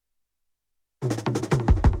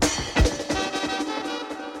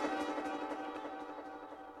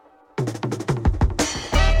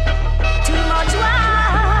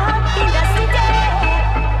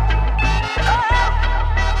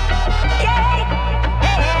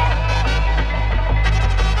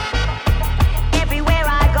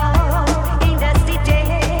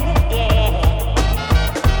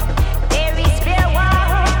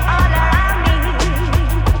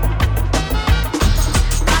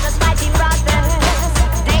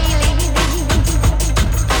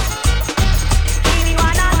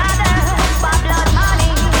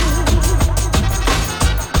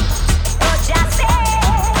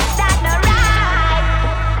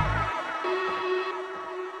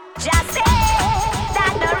Just say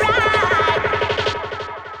that the right.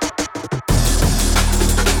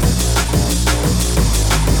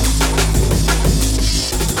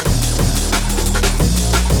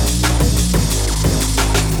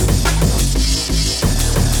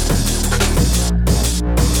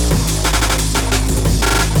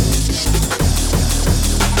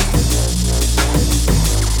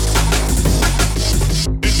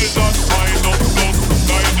 This is a kind of love,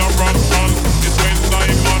 kind of raption. It's when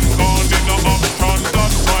I'm gone in a option.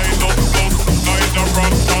 That kind of love, kind of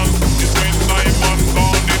raption. It's when I'm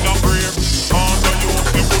gone in a prayer. Under you,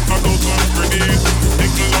 they put a dozen grenades.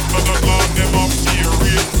 Nickel up to the clock, them up here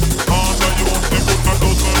race. Under you, they put a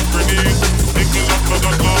dozen grenades. Nickel up to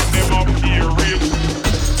the clock, them up here race.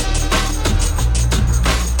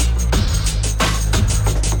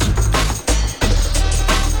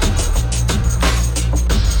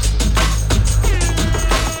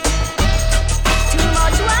 Too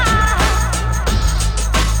much war.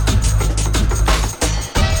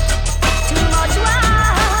 Too much war.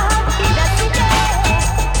 In the city.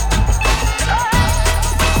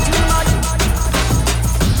 Too much. In the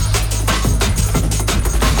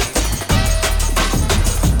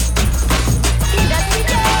city.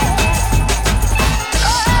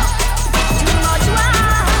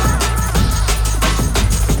 Too much war.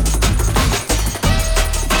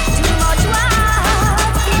 Too much war.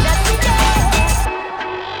 In the city.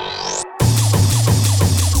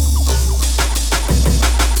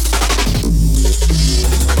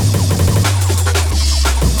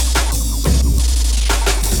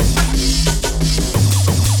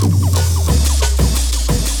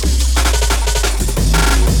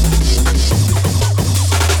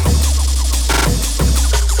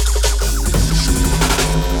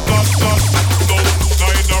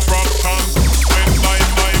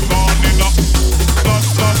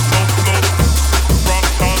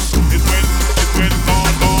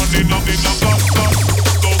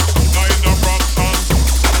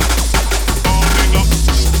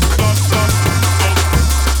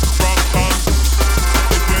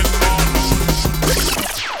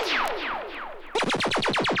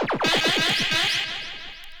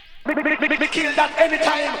 We kill that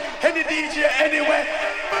anytime, any DJ, anywhere.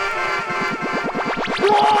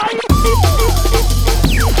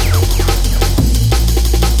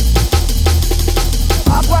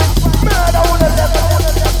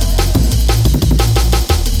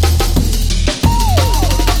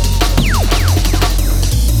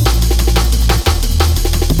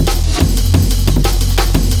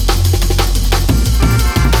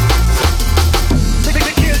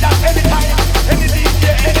 kill that anytime, any DJ,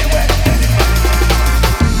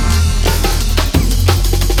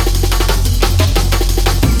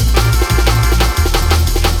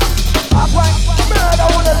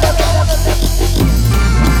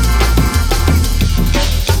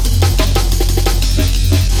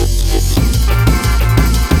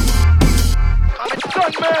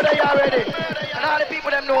 Murder you already, and all the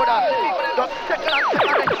people them know that. Just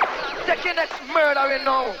second next murdering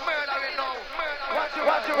now. Watch it,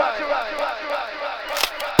 watch it, watch it, watch it, watch it, watch it.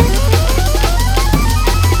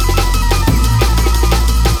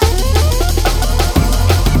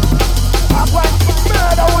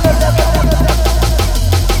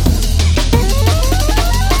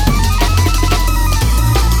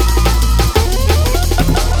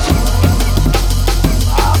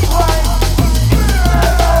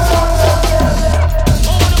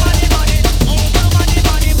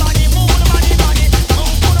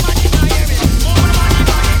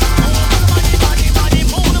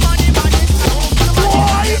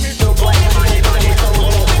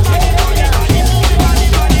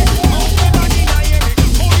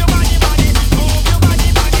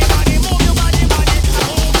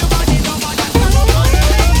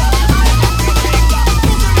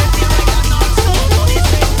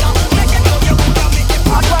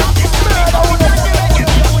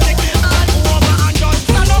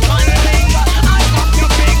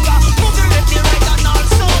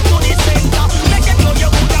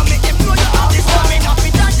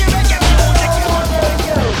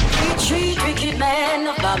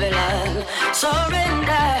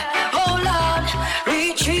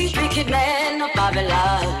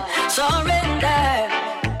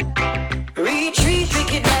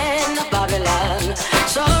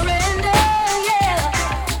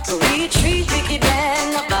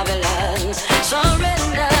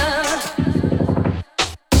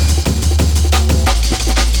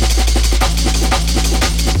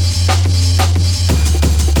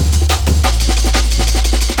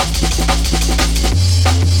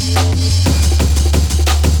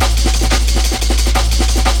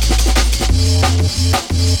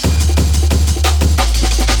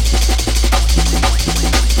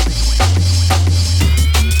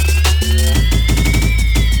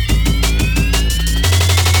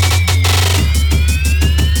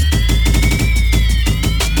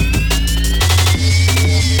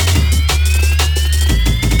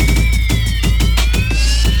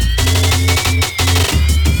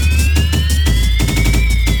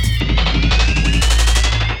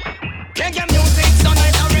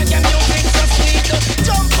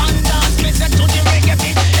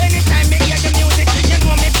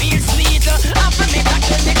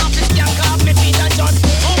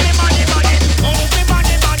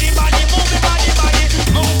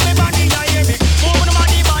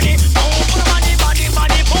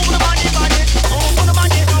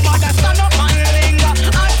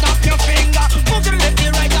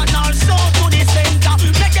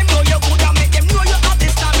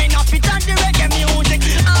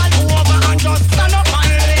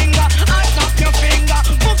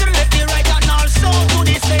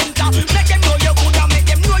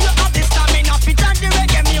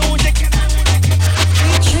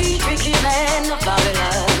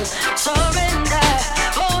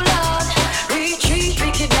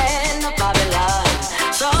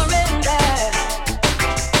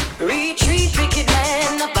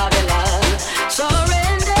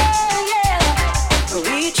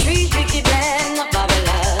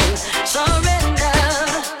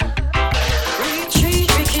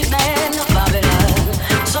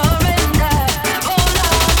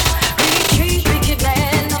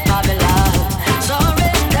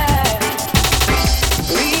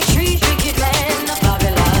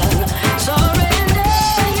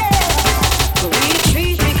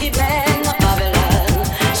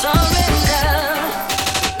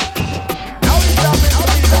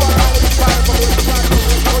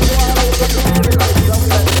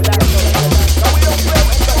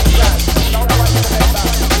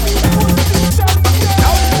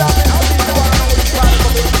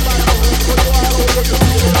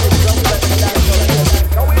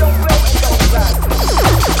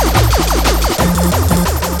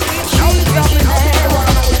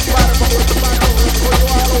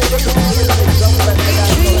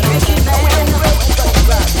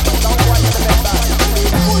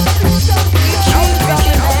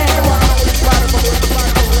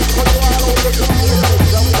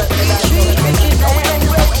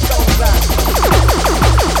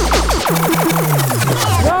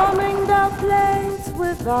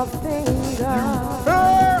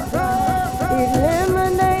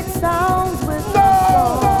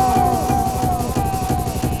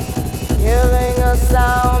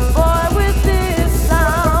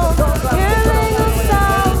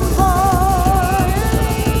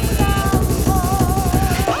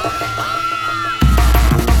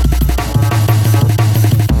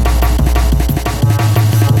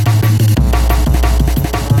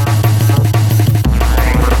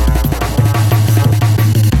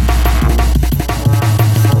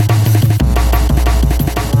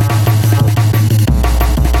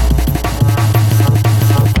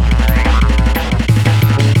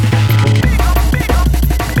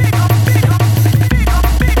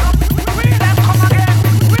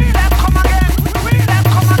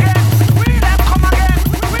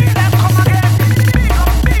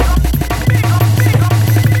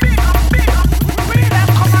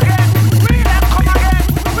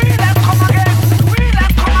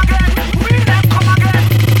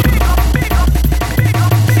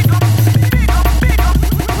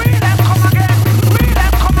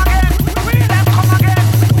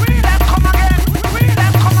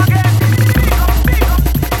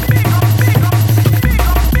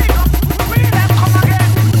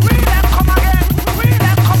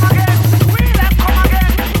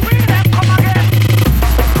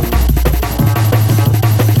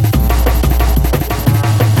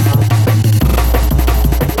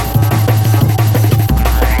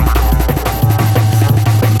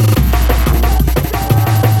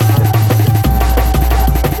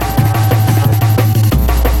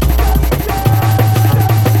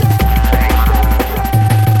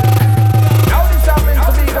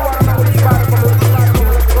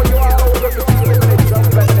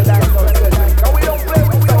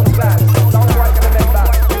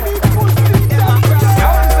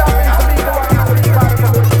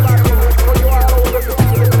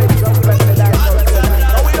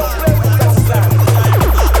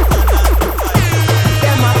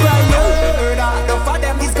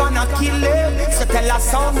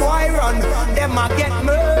 some boy run, them a get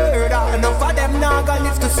murder. Enough of them now gonna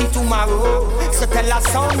live to see tomorrow. So tell us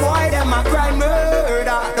some boy, them a cry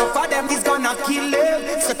murder. Enough of them is gonna kill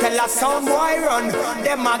him. So tell us some boy run,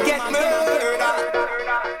 them a get murder.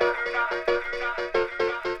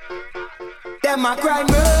 Them a cry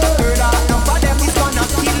murder. Enough of them is gonna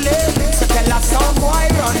kill him. So tell us some boy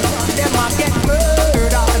run, them a get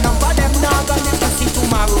murder. Enough of them now gonna live to see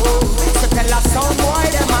tomorrow. So tell us some boy,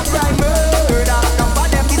 them a cry murder. Enough of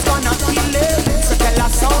them is gonna kill him. So tell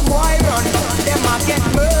us some boy run, them a get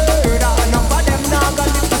murder. Enough of them now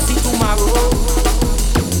gonna live to see tomorrow.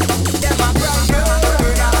 Them a cry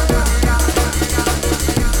murder.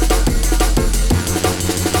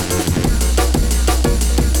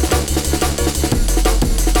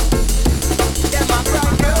 Them a cry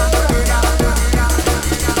murder.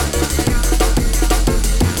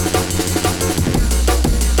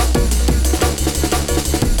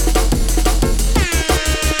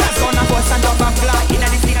 That's gonna bust and up and fly. Inna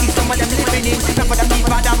the city, some of them living in. Some of them be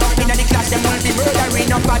bad. Inna the clash, them will be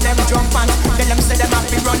murdering. Up of them jump and tell them say them have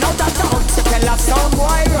to run out of town. So tell us some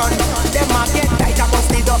boy run. Them a get tight and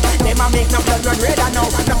busted up. Them a make no blood run redder now.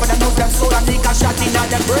 None of them move them soul and take a shot inna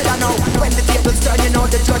them brother now. When the tables turn, you know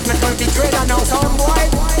the judgment will be greater now. Some boy,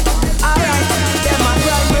 alright, them a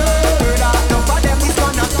cry murder. None of them is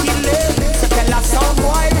gonna kill him. So tell us some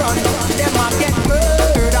boy run. Them a get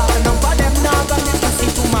murder. None of them now gonna live to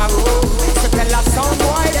see tomorrow. So tell us some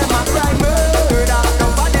boy, them a cry murder.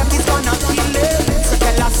 None of them is gonna kill him. So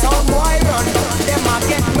tell us some boy run. Them a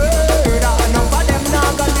get murder. None of them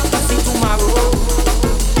now gonna live to see tomorrow.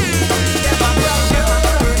 Them a cry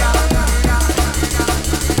murder.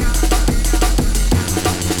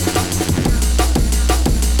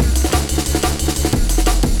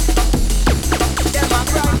 Them a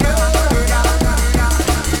cry murder.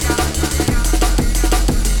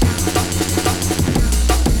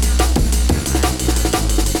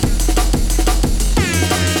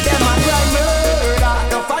 Them a cry murder.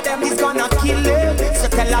 Enough of them is gonna kill him. So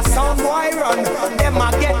tell us some boy run. Them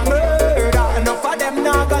a get murder. Enough of them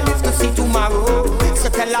now gonna live to see tomorrow. So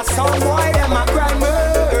tell us some boy, them a cry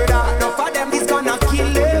murder. Enough of them is gonna kill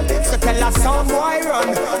him. So tell us some boy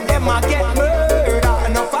run. Them a get murder.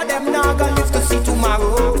 Enough of them now gonna live to see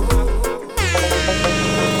tomorrow.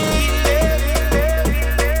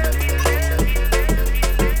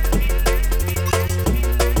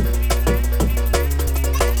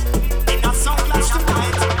 In a sound clash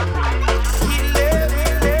tonight. Kill him.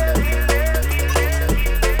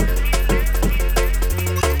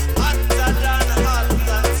 Hotter than hot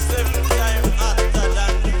and 7 times hotter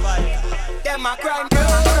than the fire. Them a cry murder.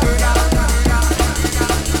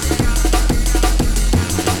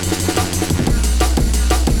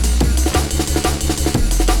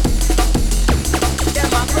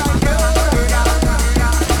 Them a cry murder. Them a cry murder. Them a cry murder. Them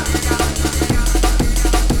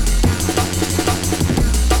a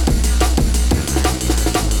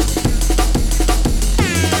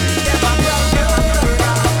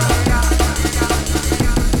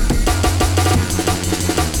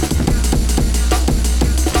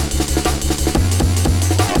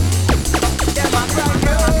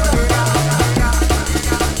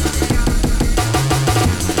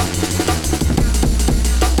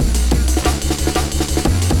cry murder.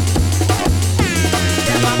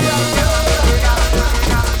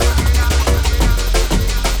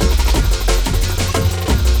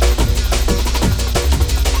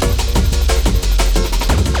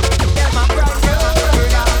 Them a cry murder.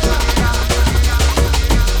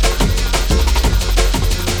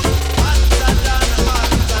 Hotter than hot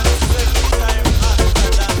and 7 times hotter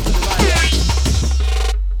than the fire.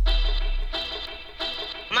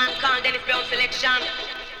 Man called Dennis Brown selection.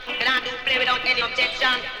 And I do play without any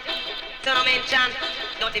objection. So no mention,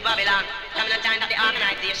 dirty Babylon. Coming and join up the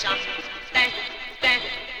organization. Stay, stay,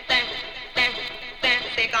 stay, stay, stay.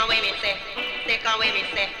 Take away me say, take away me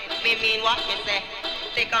say. Me mean what me say.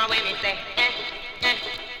 Take away me say. I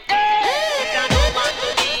don't want to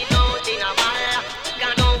be no general. I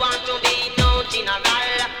don't want to be no general.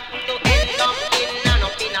 To end up in an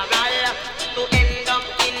funeral. To end up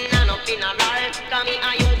in an funeral. Come me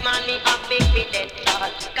a youth man, me a big credential.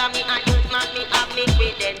 Come me a youth man, me a big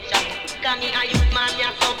credential. Come me a youth man, me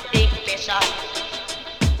a something special.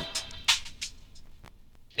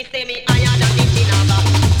 Me say me higher than the general.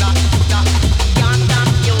 Can't stop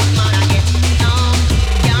youth man again. No,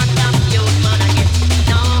 can't stop youth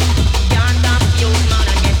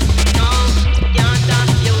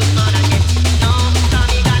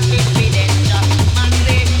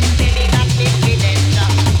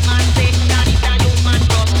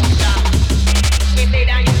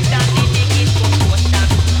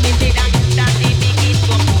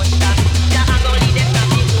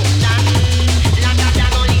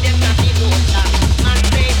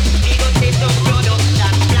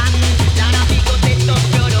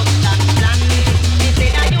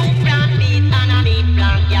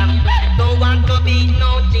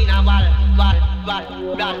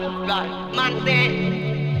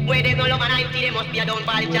man I see they must be a down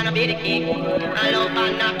party, trying to be the king. And love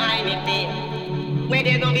and not anything. Where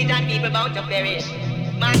there's no vision, people bound to perish.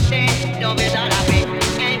 Man say, no vision of it.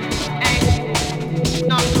 Hey, hey.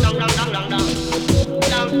 Down, down, down, down, down, down.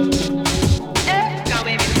 Down. Hey, come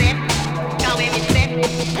with me, say. Come with me, say.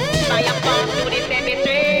 By your path to the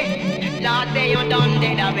cemetery. Lord say you done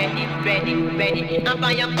dead already, ready, ready. And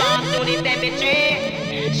by your path to the cemetery.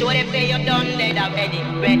 Show them say you done dead already,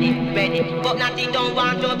 ready, ready. But Natty don't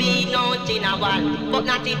want to be no Jinawal. But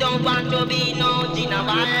Natty don't want to be no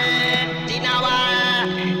Jinawal. Jinawal,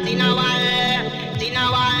 Jinawal,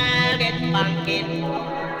 Jinawal, get funkin'.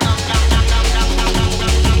 Dum dum dum dum dum dum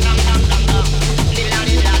dum dum dum dum dum dum. Dilla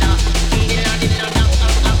dilla da, dilla dilla dum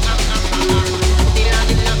dum dum dum dum dum. Dilla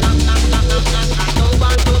dilla dum dum dum dum dum dum. Don't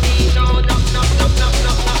want to be no no no no no no no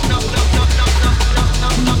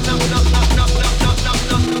no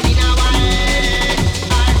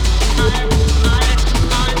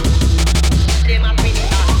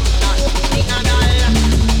no no no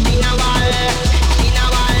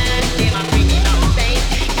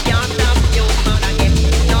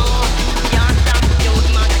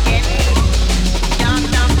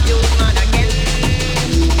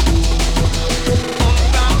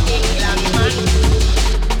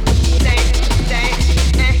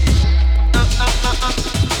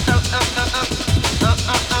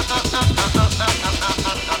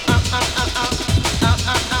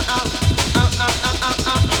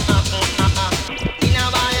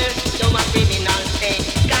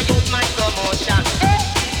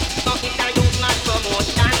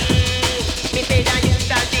no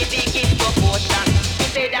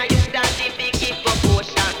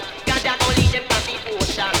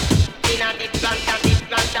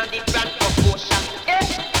no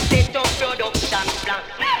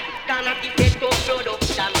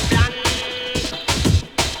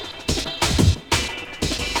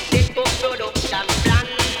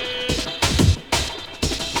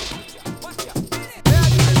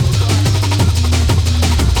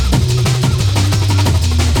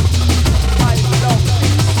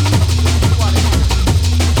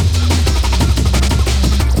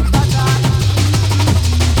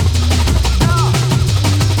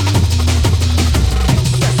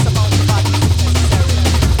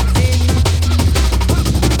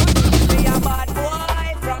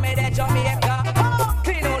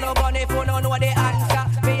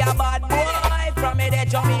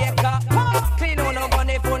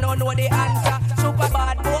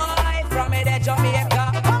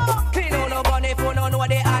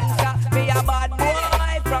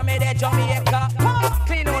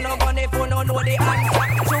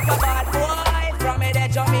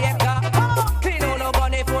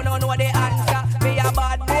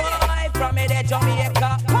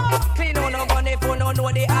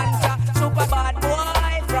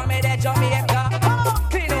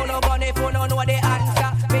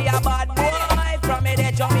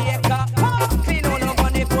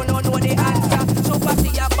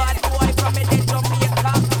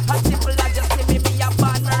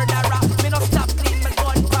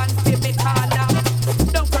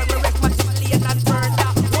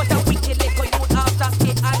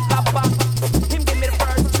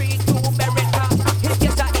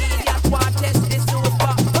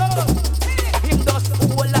no.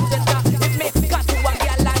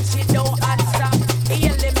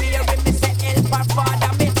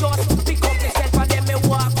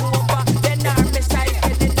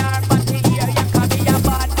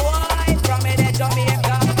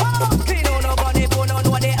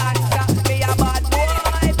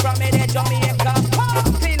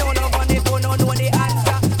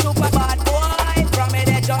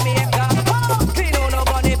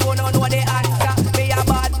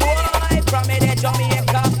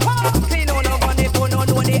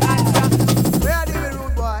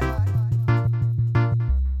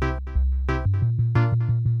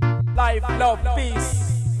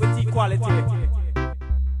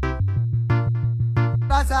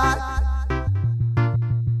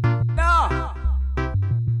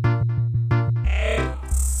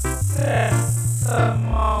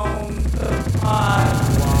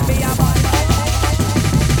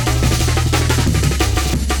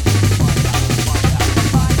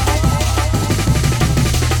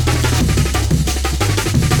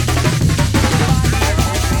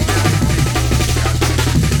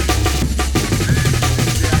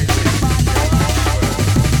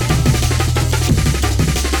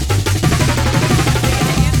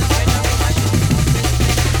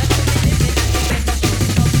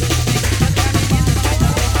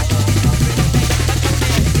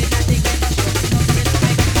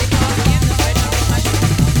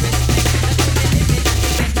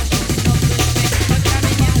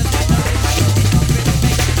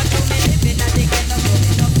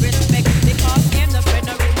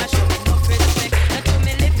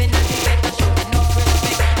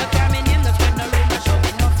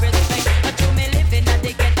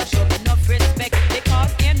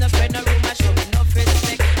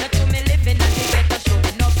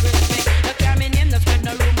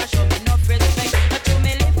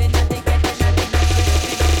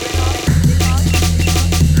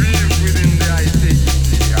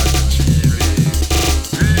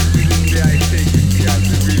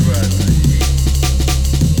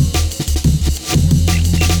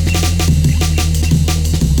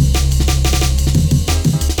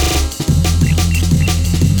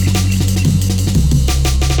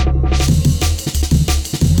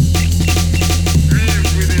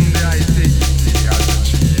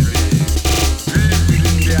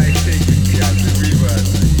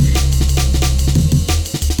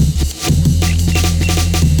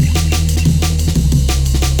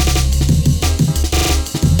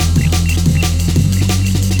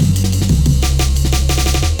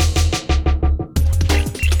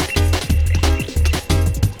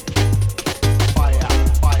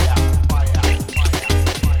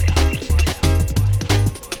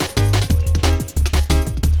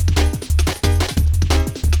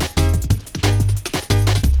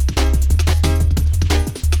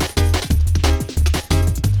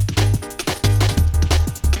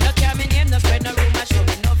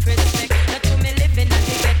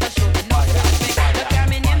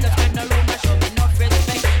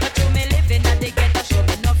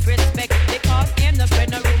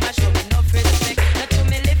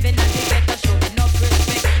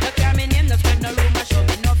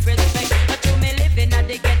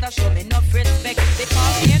 show me enough respect.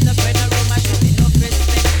 Because me and the friend of room, I show me enough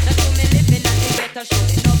respect. Now to me living at the ghetto, show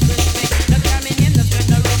me enough respect. Now coming in the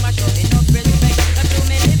friend of room, I show me enough respect. Now to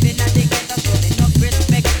me living at the ghetto, show me enough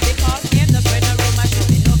respect. Because me and the friend of room, I show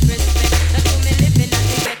me enough respect. Now to me living at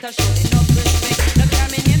the ghetto, show me enough respect. Now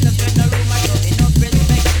coming in the friend of room, I show me enough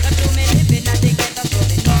respect. Now to me living at the ghetto, show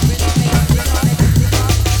me enough respect.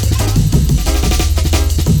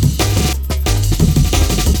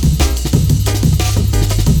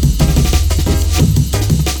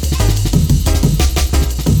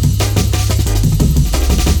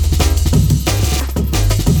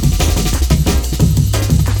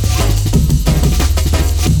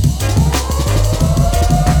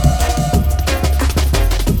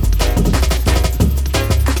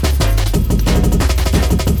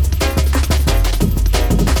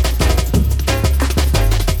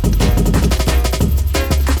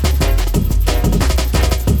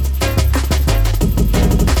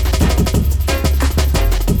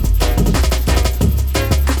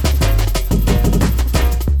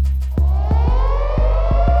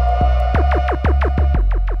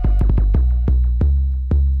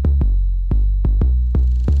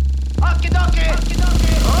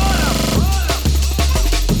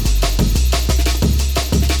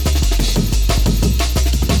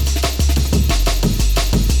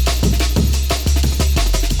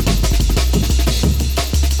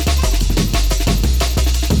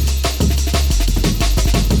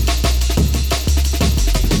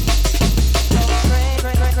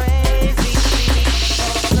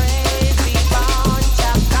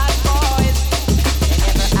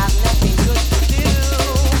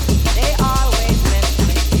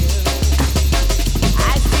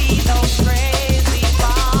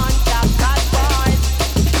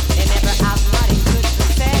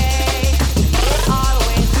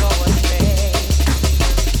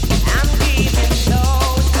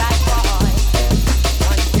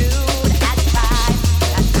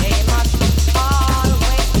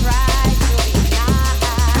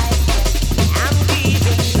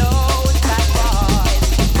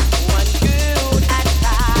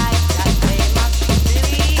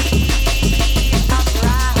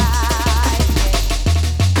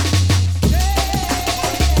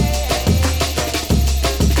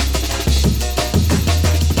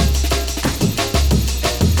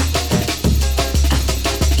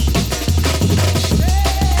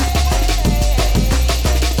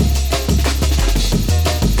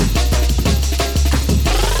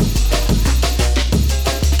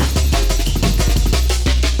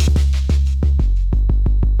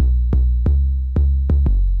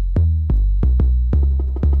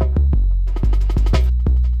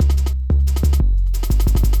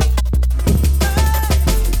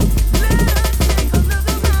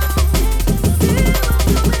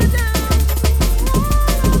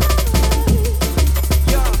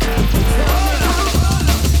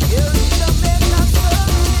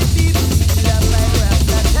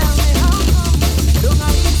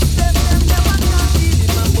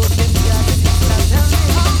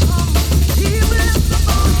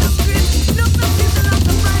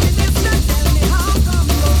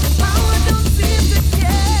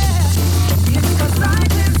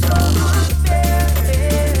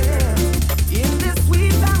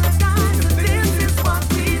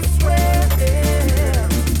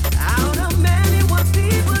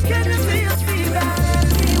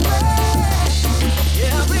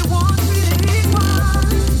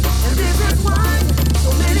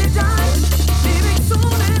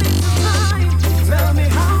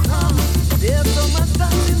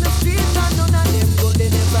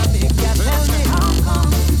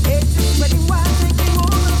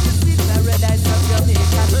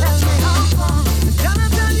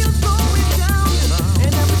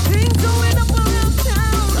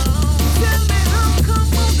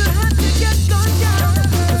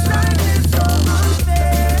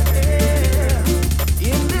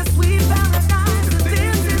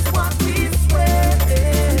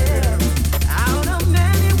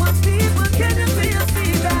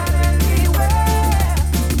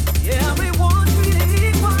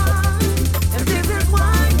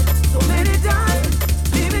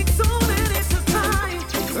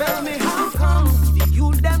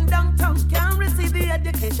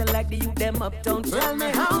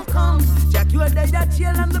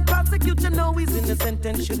 innocent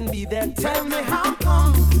and shouldn't be there. Tell me how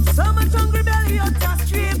come so much hungry belly out the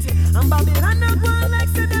street and Babylon not one like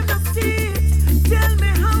say them not see it. Tell me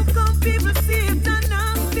how come people see it and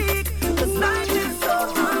not speak, 'cause life is so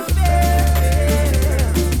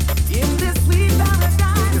unfair. In this sweet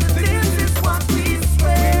paradise, this is what we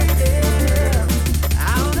swear.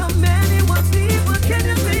 Out of many one people, can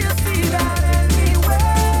you see us?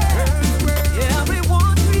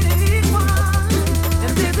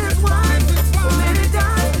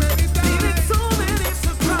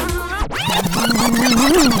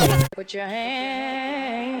 Put your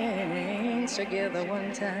hands together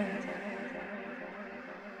one time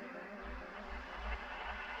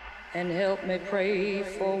and help me pray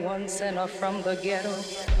for one sinner from the ghetto.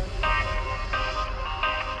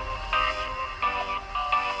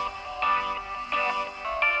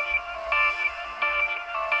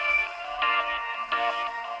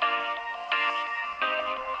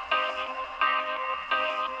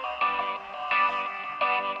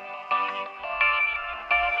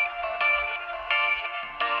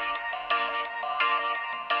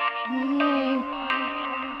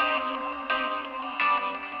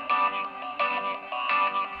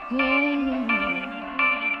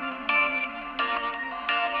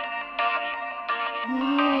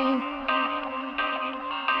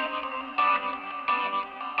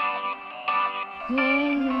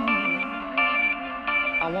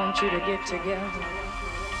 I want you to get together,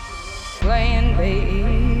 playing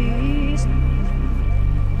bass,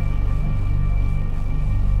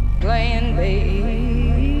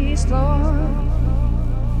 Lord,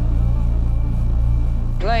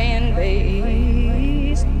 playing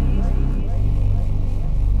bass,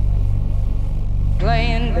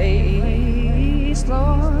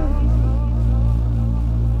 Lord,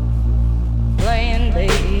 playing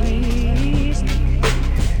bass.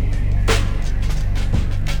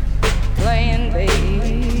 Playing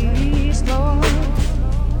bass, Lord,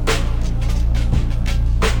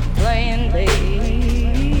 playing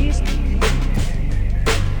bass,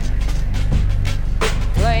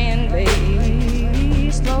 playing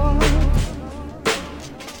bass, Lord.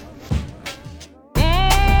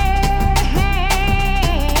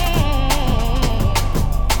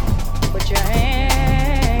 Put your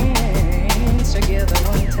hands together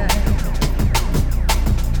one time.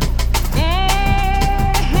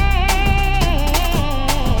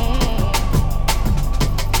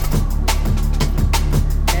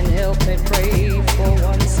 Pray for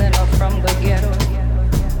one sinner from the ghetto.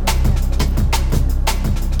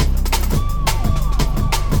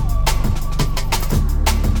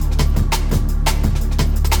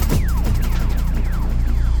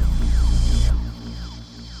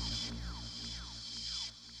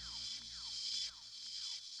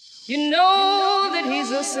 You know that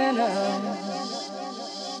he's a sinner.